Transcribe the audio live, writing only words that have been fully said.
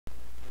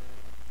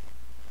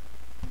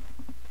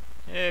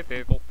Hey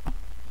people,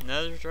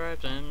 Nether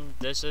Tribes, and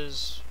this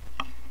is,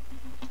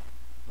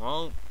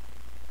 well,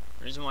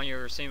 the reason why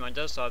you're seeing my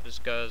desktop is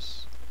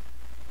because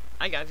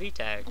I got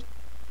V-tagged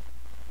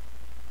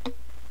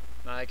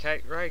by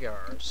Kite,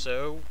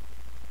 so,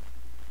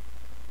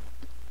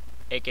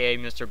 aka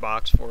Mr.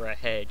 Box for a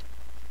head.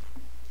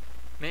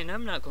 Man,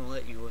 I'm not gonna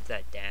let you live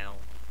that down,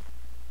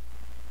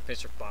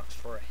 Mr. Box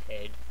for a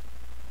head.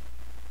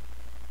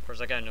 Of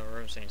course, I got no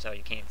room saying so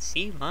you can't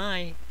see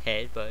my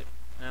head, but,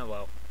 oh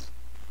well.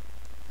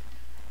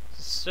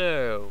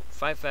 So,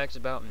 5 facts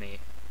about me.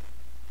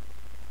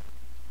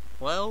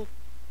 Well,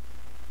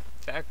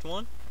 fact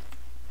 1,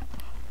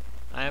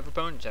 I have a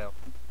ponytail.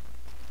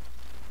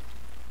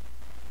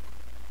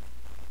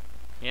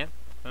 Yeah,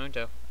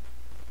 ponytail.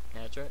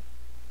 That's right.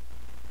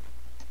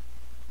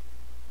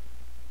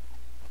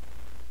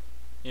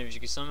 If you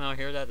can somehow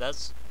hear that,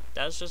 that's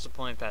just a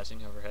plane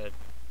passing overhead.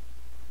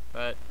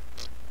 But,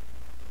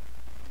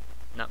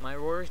 not my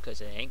words,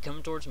 because it ain't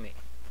coming towards me.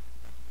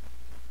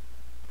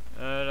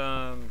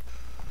 But,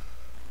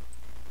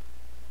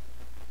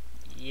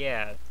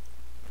 yeah.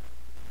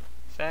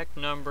 Fact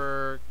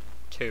number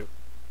 2.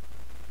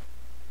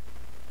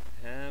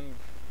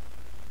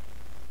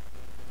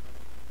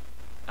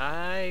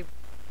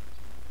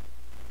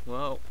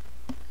 Well,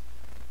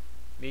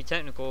 be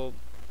technical,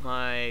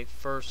 my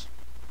first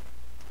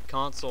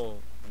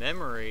console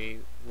memory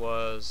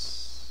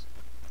was,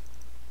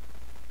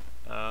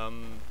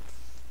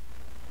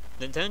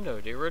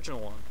 Nintendo, the original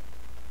one.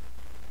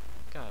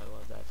 God, I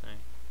love that thing.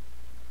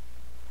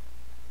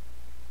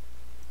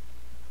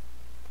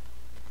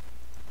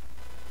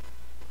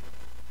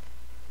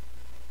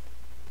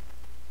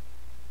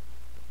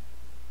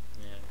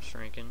 Yeah, I'm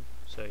shrinking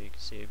so you can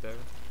see it better.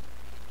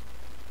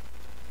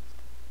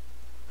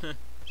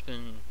 It's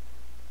been,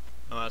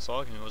 oh, I was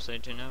logging, it was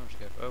 18 hours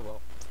ago. Oh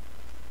well.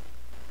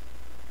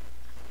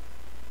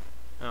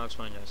 I'll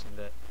explain this in a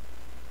bit.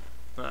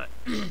 But,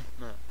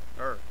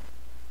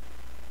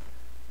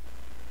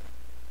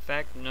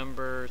 fact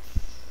number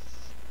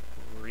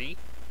 3?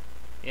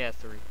 Yeah,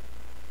 3.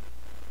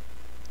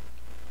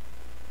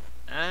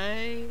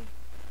 I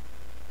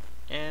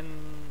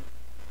am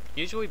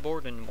usually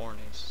bored in the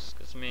mornings,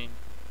 because I mean,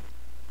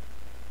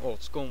 well,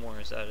 school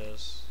mornings that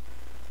is.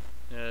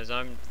 As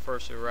I'm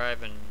first to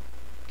arrive, and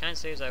kind of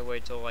says I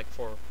wait till like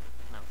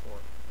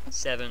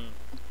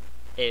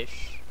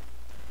 7-ish.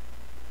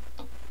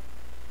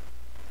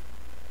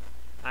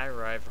 I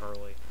arrive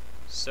early,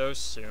 so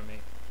sue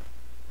me.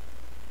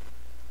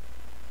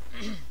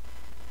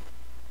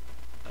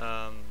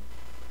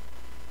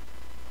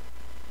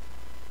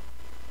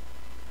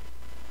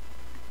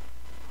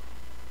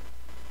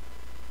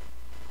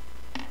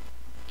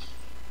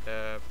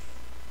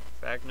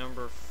 Fact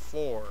number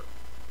 4.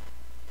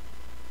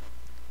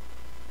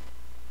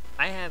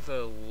 I have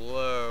a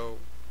low,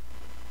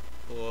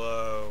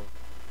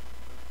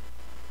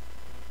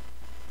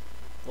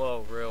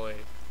 well,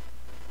 really,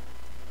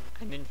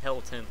 I'm in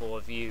Hell Temple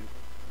of you.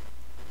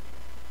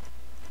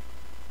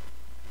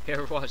 You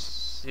ever watch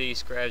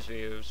C-Scrab's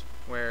videos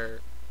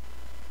where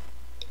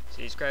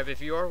C-Scrab,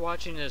 if you are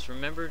watching this,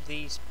 remember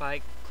the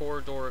spike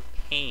corridor of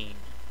pain.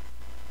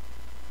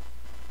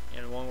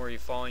 And the one where you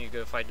fall and you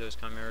go fight those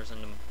chimeras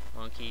and the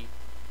monkey,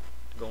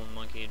 the golden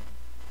monkey,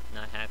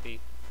 not happy.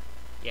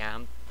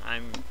 Yeah,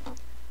 I'm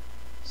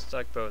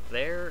stuck both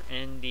there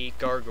and the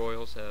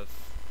gargoyles of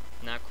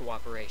not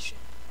cooperation.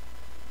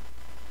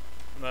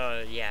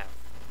 Yeah.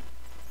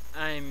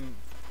 I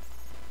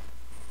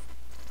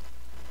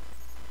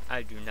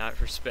do not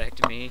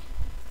respect me.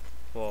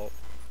 Well,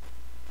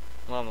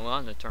 along a lot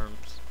of the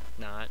terms,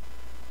 not.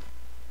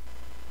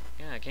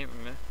 Yeah, I can't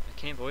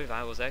believe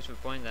I was actually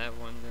playing that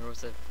when there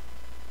was a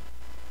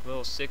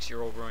little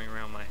 6-year-old running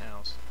around my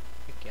house.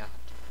 Good God.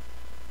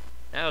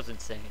 That was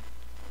insane.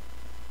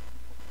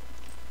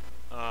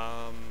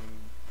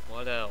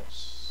 What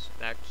else?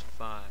 Fact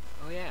 5.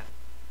 Oh yeah.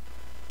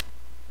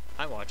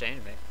 I watch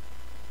anime.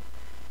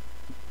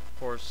 Of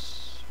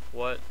course,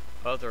 what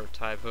other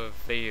type of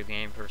video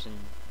game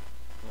person,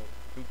 well,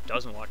 who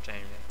doesn't watch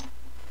anime?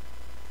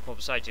 Well,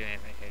 besides you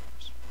anime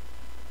haters.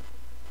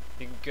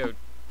 You can go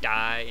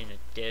die in a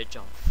ditch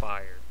on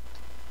fire.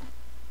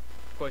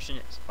 The question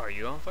is, are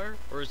you on fire,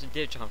 or is the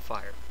ditch on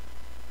fire?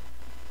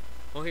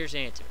 Well, here's the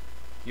answer.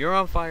 You're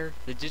on fire,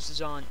 the ditch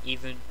is on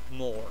even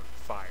more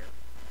fire.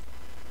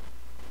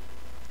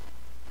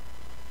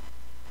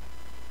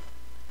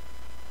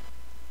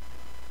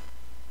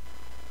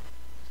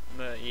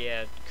 But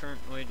yeah,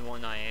 currently the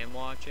one I am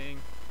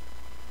watching,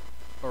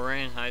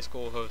 Oran High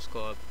School Host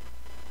Club.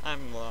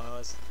 I'm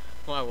lost.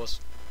 Well, I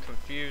was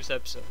confused.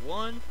 Episode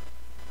 1.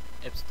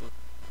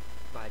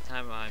 By the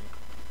time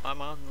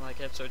I'm on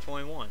like episode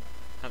 21,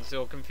 I'm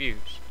still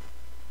confused.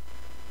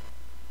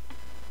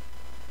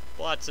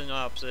 Plot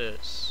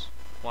synopsis.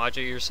 Watch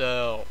it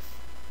yourself.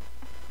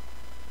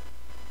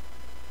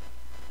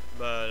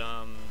 But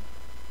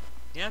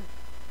yeah,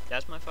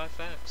 that's my 5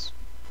 facts.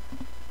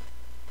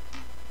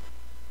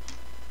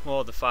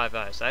 Well, the 5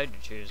 I decided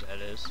to choose, that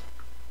is.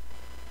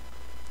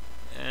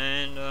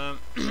 And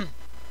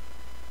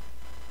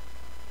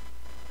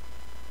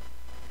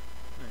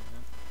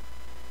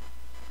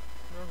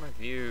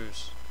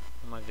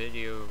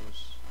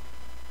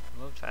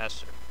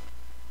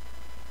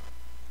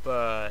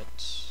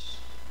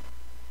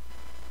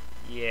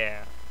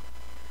yeah.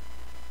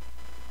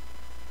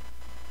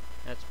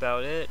 That's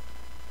about it.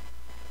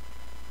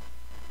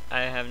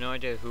 I have no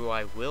idea who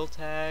I will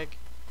tag.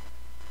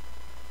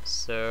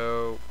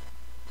 So,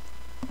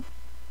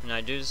 when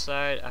I do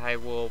decide, I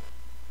will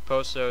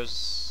post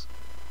those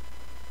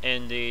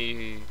in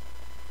the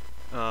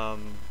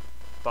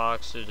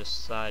box to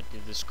decide. The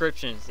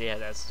descriptions, yeah,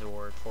 that's the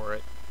word for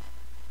it.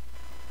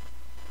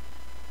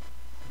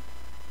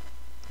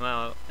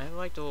 Wow, I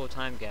like the little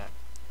time gap.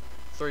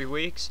 3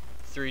 weeks,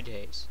 3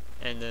 days,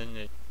 and then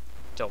it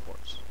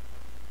teleports.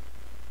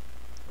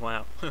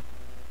 Wow.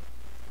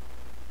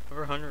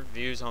 Over 100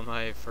 views on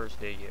my first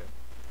video.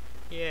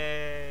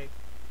 Yay!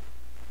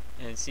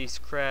 And Cease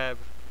Crab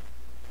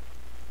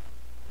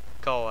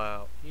call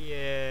out.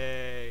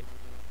 Yay!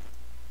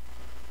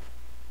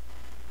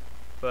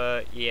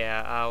 But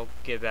yeah, I'll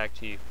get back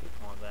to you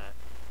people on that.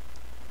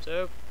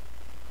 So,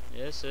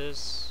 this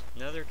is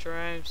another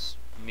times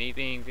me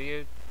being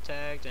video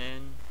tagged,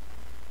 and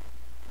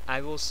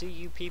I will see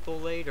you people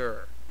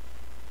later.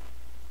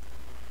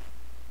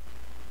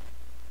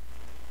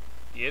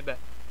 Yeah, bye.